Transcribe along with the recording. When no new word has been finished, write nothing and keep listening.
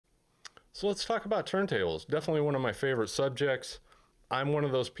So let's talk about turntables. Definitely one of my favorite subjects. I'm one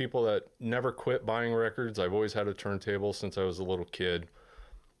of those people that never quit buying records. I've always had a turntable since I was a little kid.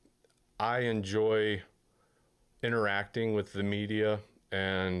 I enjoy interacting with the media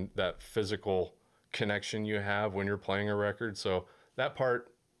and that physical connection you have when you're playing a record. So that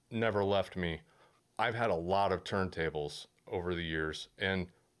part never left me. I've had a lot of turntables over the years, and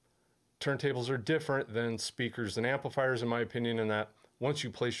turntables are different than speakers and amplifiers, in my opinion, in that once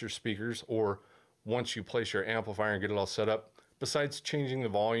you place your speakers or once you place your amplifier and get it all set up, besides changing the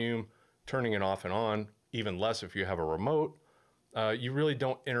volume, turning it off and on, even less if you have a remote, you really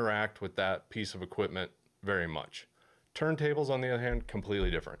don't interact with that piece of equipment very much. Turntables, on the other hand, completely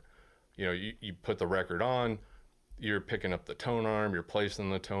different. You know, you put the record on, you're picking up the tone arm, you're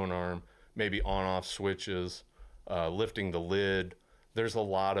placing the tone arm, maybe on-off switches, lifting the lid. There's a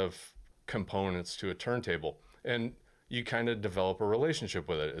lot of components to a turntable, and you kind of develop a relationship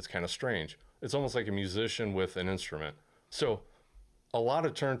with it. It's kind of strange. It's almost like a musician with an instrument. So a lot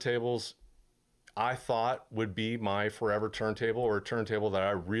of turntables I thought would be my forever turntable, or a turntable that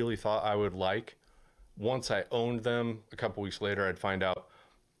I really thought I would like. Once I owned them, a couple weeks later, I'd find out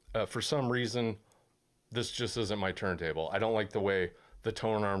for some reason, this just isn't my turntable. I don't like the way the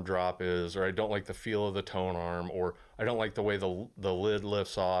tone arm drop is, or I don't like the feel of the tone arm, or I don't like the way the lid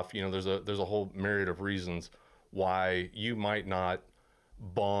lifts off. You know, there's a whole myriad of reasons why you might not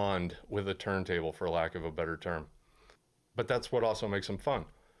bond with a turntable, for lack of a better term. But that's what also makes them fun.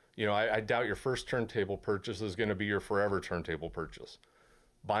 You know, I doubt your first turntable purchase is going to be your forever turntable purchase.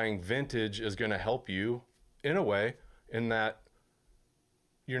 Buying vintage is going to help you in a way, in that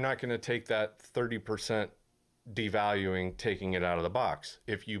you're not going to take that 30% devaluing taking it out of the box.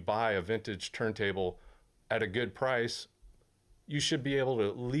 If you buy a vintage turntable at a good price, you should be able to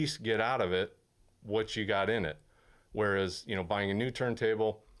at least get out of it what you got in it. Whereas, you know, buying a new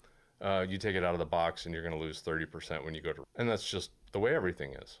turntable, you take it out of the box and you're going to lose 30% when you go to, and that's just the way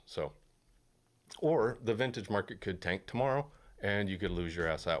everything is. So, or the vintage market could tank tomorrow and you could lose your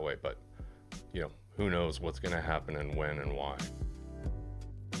ass that way. But, you know, who knows what's going to happen and when and why.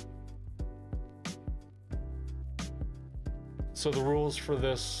 So the rules for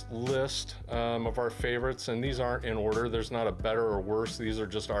this list of our favorites, and these aren't in order, there's not a better or worse, these are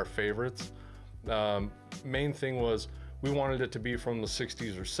just our favorites. Main thing was we wanted it to be from the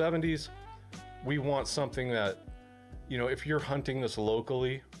 60s or 70s. We want something that, you know, if you're hunting this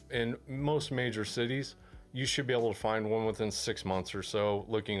locally in most major cities, you should be able to find one within 6 months or so,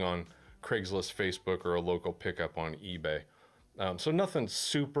 looking on Craigslist, Facebook, or a local pickup on eBay. So nothing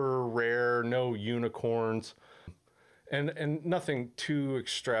super rare, no unicorns, and nothing too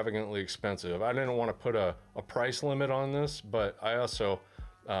extravagantly expensive. I didn't want to put a price limit on this, but I also,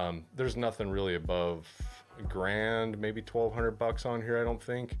 there's nothing really above $1,000, maybe $1,200 on here, I don't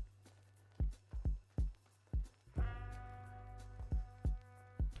think. All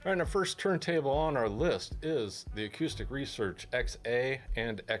right, and our first turntable on our list is the Acoustic Research XA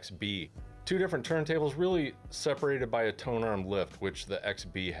and XB. Two different turntables, really separated by a tone arm lift, which the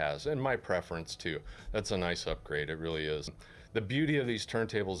XB has, and my preference too. That's a nice upgrade, it really is. The beauty of these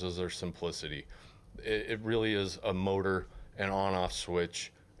turntables is their simplicity. It really is a motor, an on-off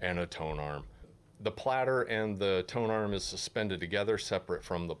switch, and a tone arm. The platter and the tone arm is suspended together, separate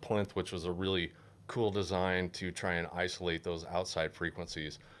from the plinth, which was a really cool design to try and isolate those outside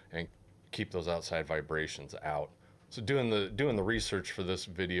frequencies and keep those outside vibrations out. So doing the research for this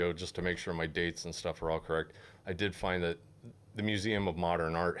video, just to make sure my dates and stuff are all correct, I did find that the Museum of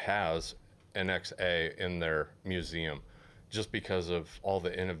Modern Art has an XA in their museum, just because of all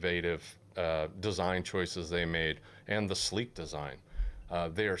the innovative design choices they made and the sleek design.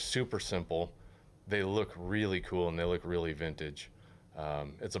 They are super simple, they look really cool, and they look really vintage.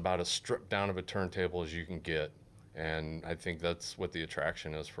 It's about as stripped down of a turntable as you can get, and I think that's what the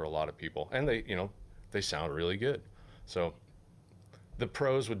attraction is for a lot of people. And they, you know, they sound really good. So the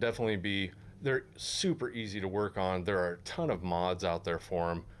pros would definitely be, they're super easy to work on. There are a ton of mods out there for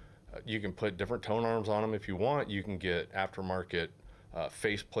them. You can put different tone arms on them if you want. You can get aftermarket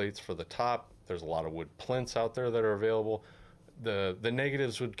face plates for the top. There's a lot of wood plinths out there that are available. The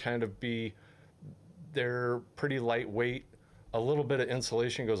negatives would kind of be, they're pretty lightweight. A little bit of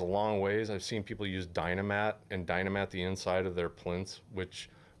insulation goes a long ways. I've seen people use Dynamat and Dynamat the inside of their plinths, which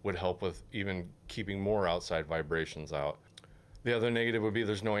would help with even keeping more outside vibrations out. The other negative would be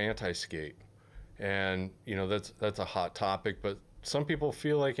there's no anti-skate. And you know, that's a hot topic, but some people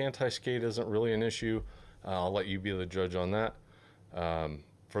feel like anti-skate isn't really an issue. I'll let you be the judge on that.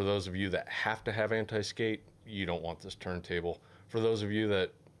 For those of you that have to have anti-skate, you don't want this turntable. For those of you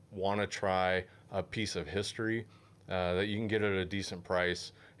that want to try a piece of history that you can get at a decent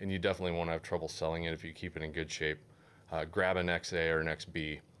price, and you definitely won't have trouble selling it if you keep it in good shape. Grab an XA or an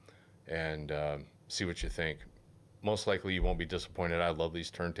XB and see what you think. Most likely you won't be disappointed. I love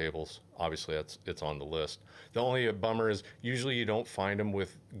these turntables. Obviously it's on the list. The only bummer is usually you don't find them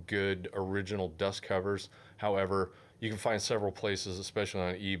with good original dust covers. However, you can find several places, especially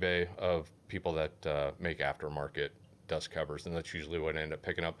on eBay, of people that make aftermarket dust covers, and that's usually what I end up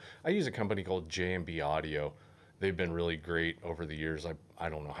picking up. I use a company called J&B Audio. They've been really great over the years. I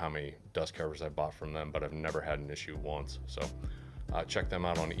don't know how many dust covers I bought from them, but I've never had an issue once. So check them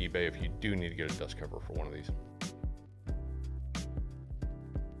out on eBay if you do need to get a dust cover for one of these.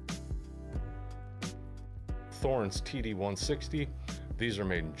 Thorn's TD160. These are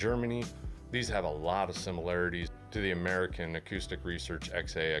made in Germany. These have a lot of similarities to the American Acoustic Research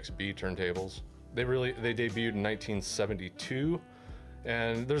XA/XB turntables. They debuted in 1972,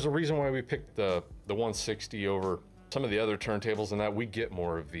 and there's a reason why we picked the 160 over some of the other turntables, and that we get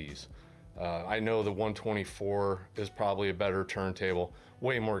more of these. I know the 124 is probably a better turntable,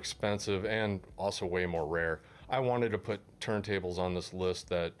 way more expensive and also way more rare. I wanted to put turntables on this list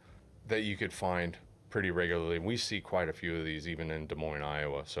that you could find pretty regularly. We see quite a few of these even in Des Moines,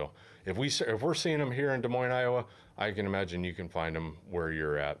 Iowa. So if we're seeing them here in Des Moines, Iowa, I can imagine you can find them where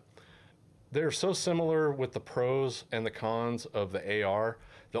you're at. They're so similar with the pros and the cons of the AR.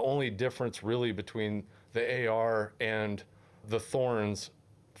 The only difference really between the AR and the Thorns,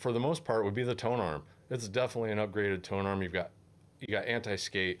 for the most part, would be the tone arm. It's definitely an upgraded tone arm. You got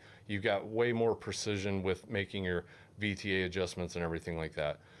anti-skate. You've got way more precision with making your VTA adjustments and everything like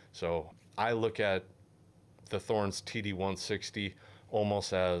that. So I look at the Thorn's TD160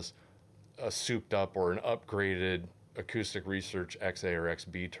 almost as a souped up or an upgraded Acoustic Research XA or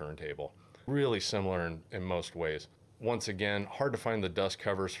XB turntable. Really similar in most ways. Once again, hard to find the dust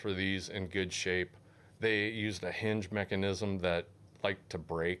covers for these in good shape. They used a hinge mechanism that liked to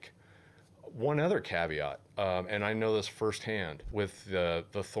break. One other caveat, and I know this firsthand with the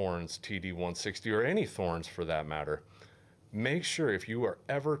Thorn's TD160 or any Thorns for that matter, make sure if you are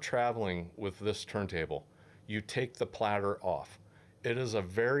ever traveling with this turntable, you take the platter off. It is a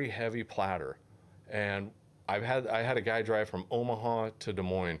very heavy platter, and I had a guy drive from Omaha to Des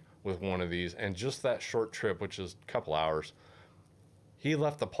Moines with one of these, and just that short trip, which is a couple hours, he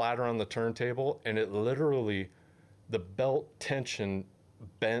left the platter on the turntable, and it literally, the belt tension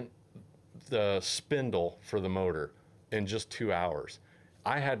bent the spindle for the motor in just 2 hours.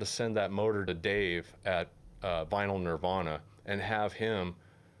 I had to send that motor to Dave at Vinyl Nirvana and have him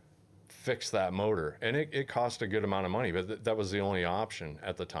fix that motor, and it cost a good amount of money, but that was the only option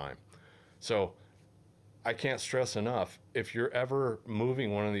at the time. So I can't stress enough, if you're ever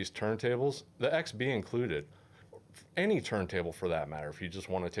moving one of these turntables, the XB included, any turntable for that matter, if you just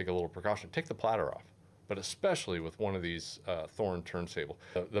want to take a little precaution, take the platter off. But especially with one of these Thorn turntable,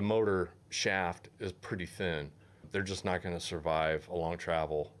 the motor shaft is pretty thin. They're just not going to survive a long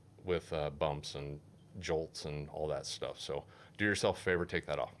travel with bumps and jolts and all that stuff. So do yourself a favor, take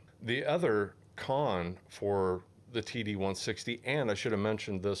that off. The other con for the TD160, and I should have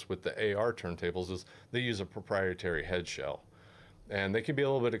mentioned this with the AR turntables, is they use a proprietary head shell, and they can be a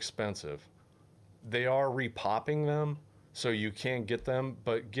little bit expensive. They are repopping them, so you can get them,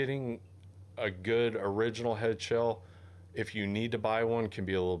 but getting a good original head shell, if you need to buy one, can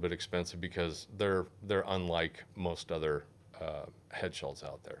be a little bit expensive because they're unlike most other head shells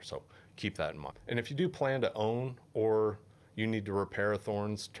out there. So keep that in mind. And if you do plan to own, or you need to repair a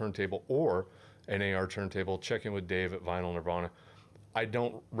Thorn's turntable or an AR turntable, check in with Dave at Vinyl Nirvana. I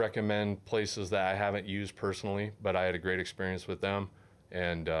don't recommend places that I haven't used personally, but I had a great experience with them,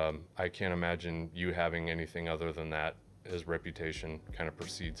 and I can't imagine you having anything other than that. His reputation kind of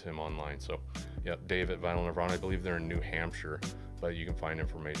precedes him online. So yeah, Dave at Vinyl Nirvana. I believe they're in New Hampshire, but you can find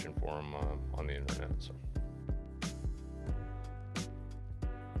information for them on the internet. So.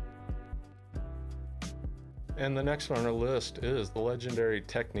 And the next on our list is the legendary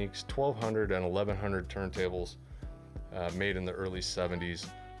Technics 1200 and 1100 turntables made in the early 70s.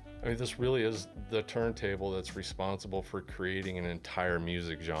 I mean, this really is the turntable that's responsible for creating an entire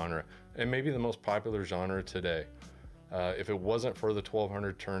music genre, and maybe the most popular genre today. If it wasn't for the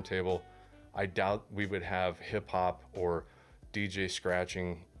 1200 turntable, I doubt we would have hip hop or DJ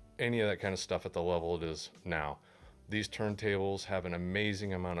scratching, any of that kind of stuff at the level it is now. These turntables have an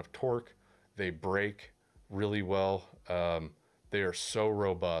amazing amount of torque. They break really well. They are so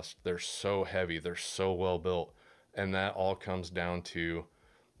robust. They're so heavy. They're so well built. And that all comes down to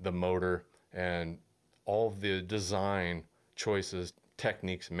the motor and all of the design choices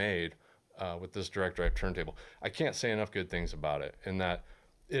Technics made with this direct drive turntable. I can't say enough good things about it, in that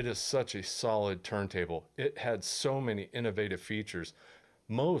it is such a solid turntable. It had so many innovative features.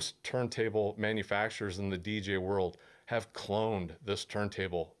 Most turntable manufacturers in the DJ world have cloned this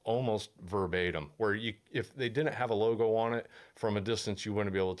turntable almost verbatim, where if they didn't have a logo on it from a distance, you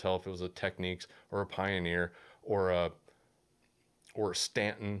wouldn't be able to tell if it was a Technics or a Pioneer or a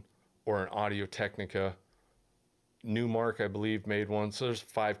Stanton or an Audio Technica. Newmark, I believe, made one. So there's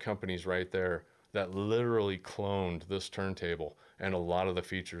 5 companies right there that literally cloned this turntable and a lot of the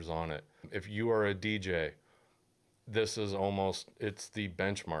features on it. If you are a DJ, this is it's the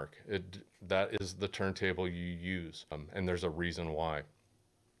benchmark. That is the turntable you use, and there's a reason why.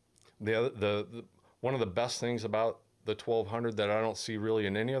 One of the best things about the 1200 that I don't see really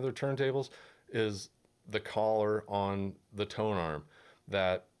in any other turntables is the collar on the tone arm,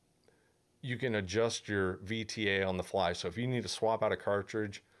 that you can adjust your VTA on the fly. So if you need to swap out a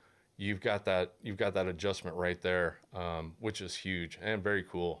cartridge, you've got that adjustment right there, which is huge and very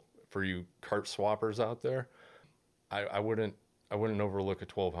cool for you cart swappers out there. I wouldn't overlook a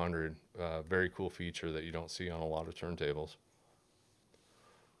 1200. Very cool feature that you don't see on a lot of turntables.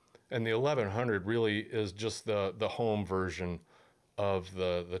 And the 1100 really is just the home version of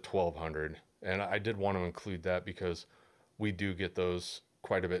the 1200. And I did want to include that because we do get those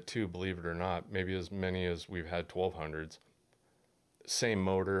quite a bit too, believe it or not, maybe as many as we've had 1200s. Same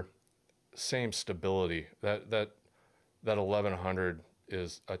motor, same stability. That 1100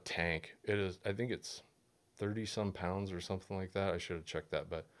 is a tank. It is, I think it's 30 some pounds or something like that. I should have checked that,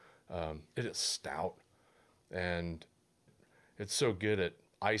 but it is stout, and it's so good at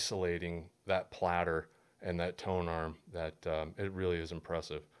isolating that platter and that tone arm that it really is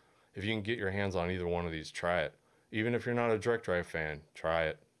impressive. If you can get your hands on either one of these, try it. Even if you're not a direct drive fan, try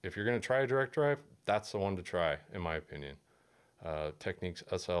it. If you're going to try a direct drive, that's the one to try, in my opinion. Technics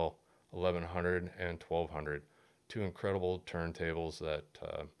SL 1100 and 1200, 2 incredible turntables that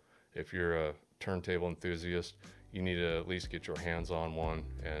if you're a turntable enthusiast, you need to at least get your hands on one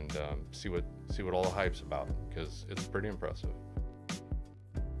and see what all the hype's about, because it's pretty impressive.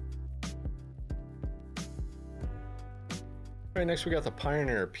 All right, next we got the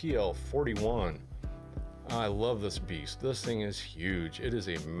Pioneer PL41. I love this beast. This thing is huge. It is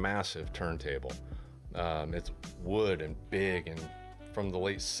a massive turntable. It's wood and big and from the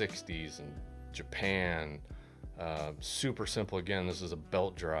late 60s and Japan. Super simple. Again, this is a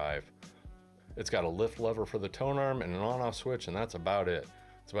belt drive. It's got a lift lever for the tone arm and an on-off switch, and that's about it.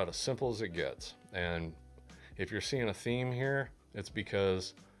 It's about as simple as it gets. And if you're seeing a theme here, it's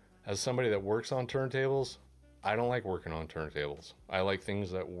because as somebody that works on turntables, I don't like working on turntables. I like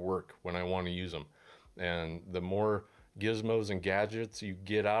things that work when I want to use them. And the more gizmos and gadgets you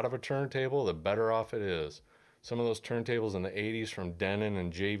get out of a turntable, the better off it is. Some of those turntables in the 80s from Denon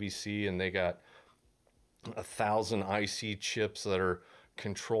and JVC, and they got 1,000 IC chips that are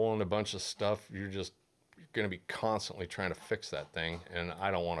controlling a bunch of stuff. You're going to be constantly trying to fix that thing, and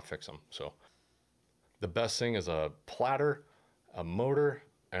I don't want to fix them. So the best thing is a platter, a motor,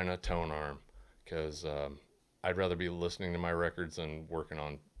 and a tone arm, because I'd rather be listening to my records than working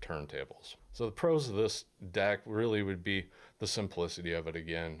on turntables. So the pros of this DAC really would be the simplicity of it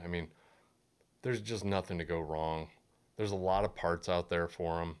again. I mean, there's just nothing to go wrong. There's a lot of parts out there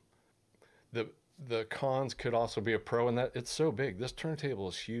for them. The cons could also be a pro in that it's so big. This turntable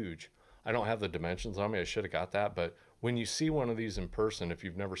is huge. I don't have the dimensions on me. I should have got that. But when you see one of these in person, if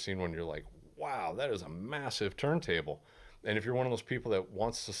you've never seen one, you're like, wow, that is a massive turntable. And if you're one of those people that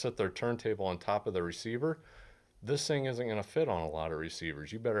wants to sit their turntable on top of the receiver, this thing isn't going to fit on a lot of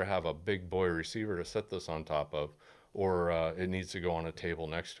receivers. You better have a big boy receiver to set this on top of, or it needs to go on a table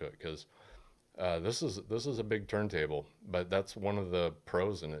next to it, because this is a big turntable. But that's one of the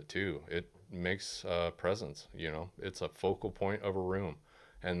pros in it too. It makes presence. You know, it's a focal point of a room,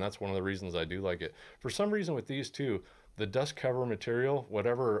 and that's one of the reasons I do like it. For some reason with these two, the dust cover material,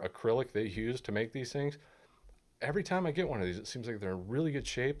 whatever acrylic they use to make these things, every time I get one of these, it seems like they're in really good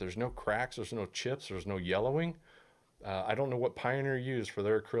shape. There's no cracks, there's no chips, there's no yellowing. I don't know what Pioneer used for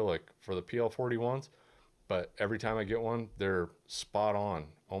their acrylic for the PL41s, but every time I get one, they're spot on,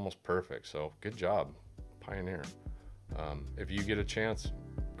 almost perfect. So good job, Pioneer. If you get a chance,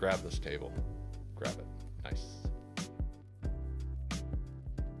 grab this table. Grab it. Nice.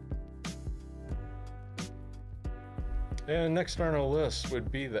 And next on our list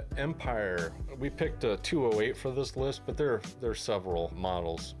would be the Empire. We picked a 208 for this list, but there are several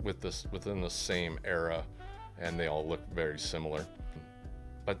models within the same era, and they all look very similar.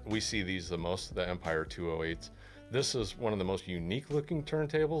 But we see these the most, the Empire 208s. This is one of the most unique looking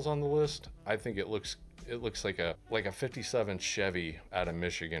turntables on the list. I think it looks like a 57 Chevy out of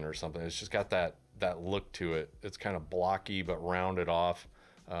Michigan or something. It's just got that look to it. It's kind of blocky but rounded off.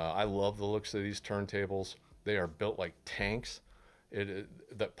 I love the looks of these turntables. They are built like tanks,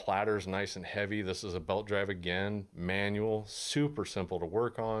 That platter's nice and heavy. This is a belt drive again, manual, super simple to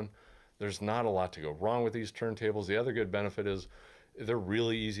work on. There's not a lot to go wrong with these turntables. The other good benefit is they're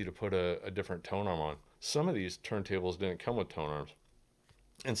really easy to put a different tone arm on. Some of these turntables didn't come with tone arms.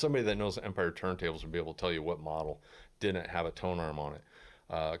 And somebody that knows Empire turntables would be able to tell you what model didn't have a tone arm on it.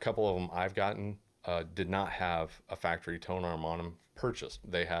 A couple of them I've gotten did not have a factory tone arm on them purchased.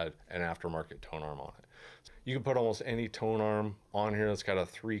 They had an aftermarket tone arm on it. You can put almost any tone arm on here that's got a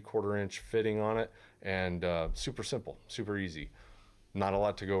 3/4 inch fitting on it, and super simple, super easy. Not a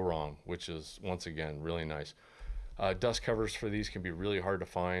lot to go wrong, which is, once again, really nice. Dust covers for these can be really hard to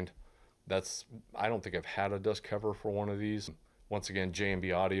find. I don't think I've had a dust cover for one of these. Once again,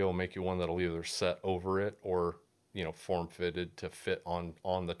 J&B Audio will make you one that'll either set over it or, you know, form fitted to fit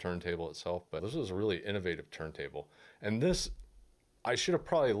on the turntable itself. But this is a really innovative turntable. And this, I should have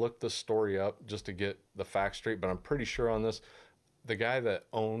probably looked this story up just to get the facts straight, but I'm pretty sure on this, the guy that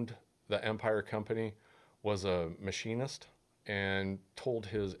owned the Empire company was a machinist and told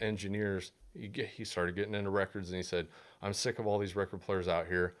his engineers, he started getting into records, and he said, I'm sick of all these record players out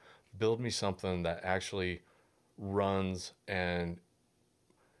here. Build me something that actually runs and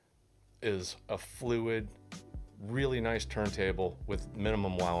is a fluid, really nice turntable with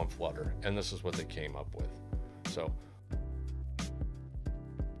minimum wow and flutter. And this is what they came up with. So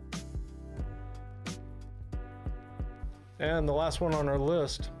and the last one on our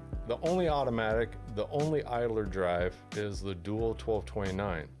list, the only automatic, the only idler drive, is the Dual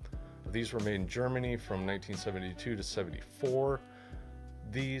 1229. These were made in Germany from 1972 to 74.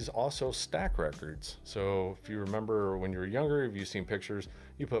 These also stack records. So if you remember when you were younger, if you've seen pictures,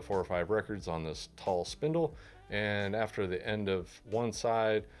 you put 4 or 5 records on this tall spindle, and after the end of one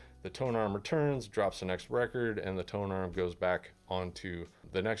side, the tone arm returns, drops the next record, and the tone arm goes back onto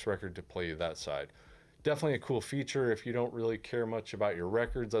the next record to play that side. Definitely a cool feature if you don't really care much about your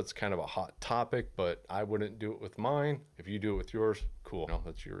records. That's kind of a hot topic, but I wouldn't do it with mine. If you do it with yours, cool. No,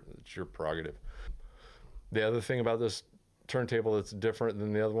 that's your prerogative. The other thing about this turntable that's different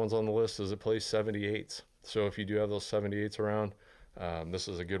than the other ones on the list is it plays 78s. So if you do have those 78s around, this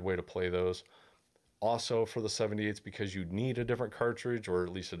is a good way to play those. Also for the 78s, because you need a different cartridge or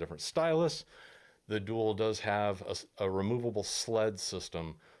at least a different stylus, the Dual does have a removable sled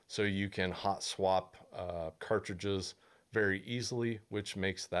system, so you can hot swap cartridges very easily, which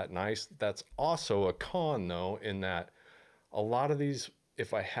makes that nice. That's also a con though, in that a lot of these,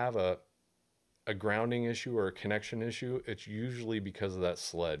 if I have a grounding issue or a connection issue, it's usually because of that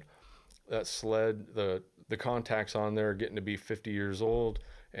sled. That sled, the contacts on there are getting to be 50 years old,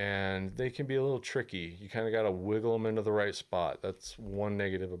 and they can be a little tricky. You kind of got to wiggle them into the right spot. That's one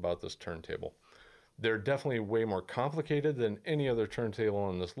negative about this turntable. They're definitely way more complicated than any other turntable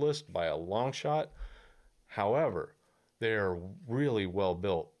on this list by a long shot. However, they are really well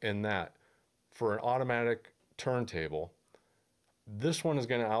built in that for an automatic turntable, this one is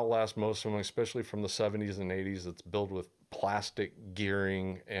going to outlast most of them, especially from the 70s and 80s. It's built with plastic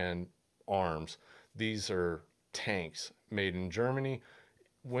gearing and arms. These are tanks made in Germany.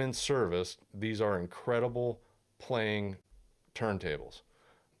 When serviced, these are incredible playing turntables.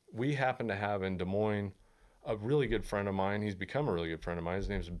 We happen to have in Des Moines a really good friend of mine. He's become a really good friend of mine. His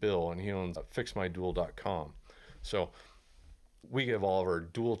name's Bill, and he owns fixmydual.com. So we give all of our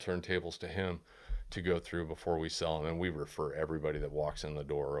Dual turntables to him to go through before we sell them, and we refer everybody that walks in the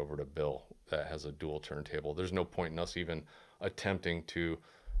door over to Bill that has a Dual turntable. There's no point in us even attempting to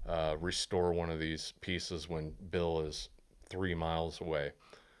restore one of these pieces when Bill is 3 miles away.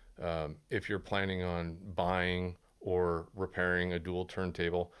 If you're planning on buying or repairing a Dual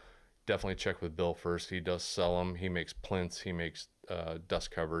turntable, definitely check with Bill first. He does sell them. He makes plinths, he makes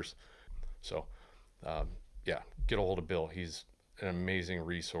dust covers. So yeah, get a hold of Bill. He's an amazing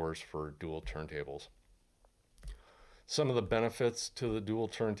resource for Dual turntables. Some of the benefits to the Dual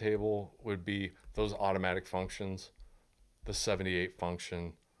turntable would be those automatic functions, the 78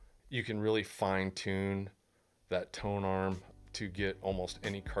 function. You can really fine tune that tone arm to get almost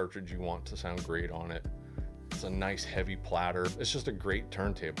any cartridge you want to sound great on it. It's a nice heavy platter. It's just a great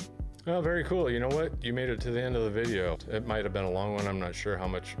turntable. Oh, very cool. You know what? You made it to the end of the video. It might have been a long one. I'm not sure how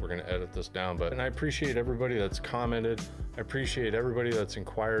much we're going to edit this down, but and I appreciate everybody that's commented. I appreciate everybody that's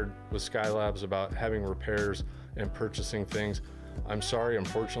inquired with Skylabs about having repairs and purchasing things. I'm sorry,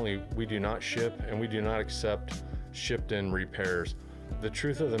 unfortunately, we do not ship and we do not accept shipped in repairs. The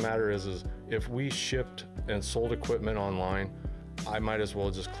truth of the matter is if we shipped and sold equipment online, I might as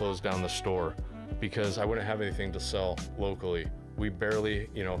well just close down the store because I wouldn't have anything to sell locally. We barely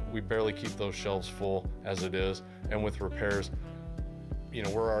keep those shelves full as it is. And with repairs, you know,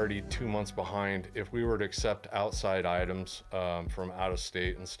 we're already 2 months behind. If we were to accept outside items from out of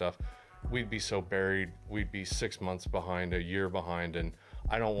state and stuff, we'd be so buried. We'd be 6 months behind, a year behind, and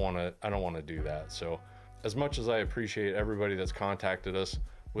I don't want to do that. So as much as I appreciate everybody that's contacted us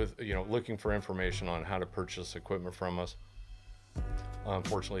with, you know, looking for information on how to purchase equipment from us,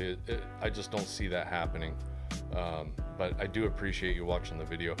 unfortunately I just don't see that happening. But I do appreciate you watching the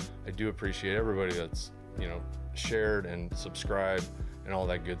video. I do appreciate everybody that's, you know, shared and subscribed and all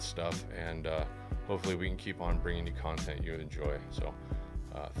that good stuff, and hopefully we can keep on bringing you content you enjoy. So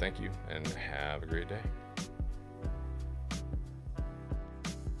thank you and have a great day.